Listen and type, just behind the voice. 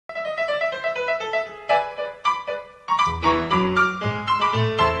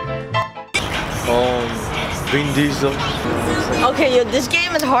Vin Diesel. Okay, yo, this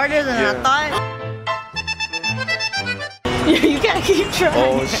game is harder than I thought. You gotta keep trying.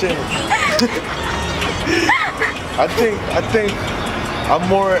 Oh shit. I think I'm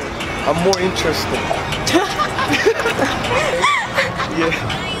more interesting. Yeah.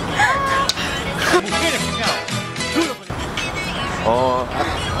 Oh,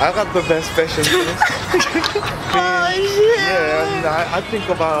 I got the best fashion sense. Oh shit. Yeah, I think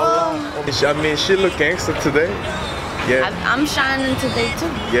about a lot. I mean, she look gangster today. Yeah. I'm shining today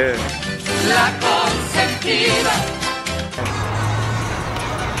too. Yeah.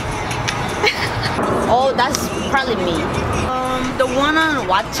 Oh, that's probably me. The one on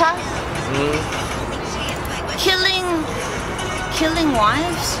Watcha. Killing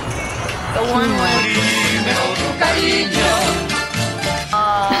wives. The one with.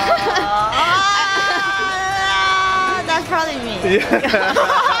 That's probably me. Yeah.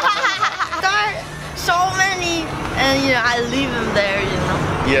 Start so many, and you know I leave them there. You know.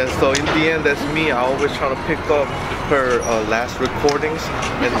 Yeah. So in the end, that's me. I always try to pick up her last recordings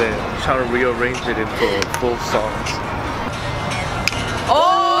and then try to rearrange it into full songs.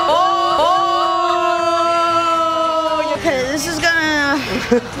 Okay, this is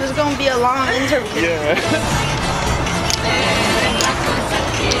gonna be a long interview. Yeah.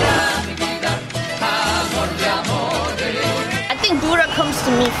 I think Buddha comes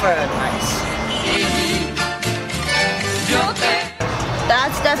to me for advice.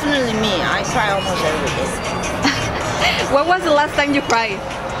 That's definitely me. I cry almost every day. When was the last time you cried?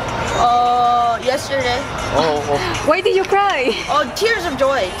 Yesterday. Oh. Why did you cry? Oh, tears of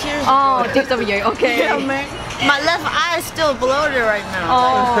joy. Tears of Oh, joy. tears of joy. Okay. Yeah, man. My left eye is still bloated right now.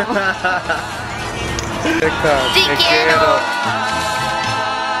 Oh. Te quiero.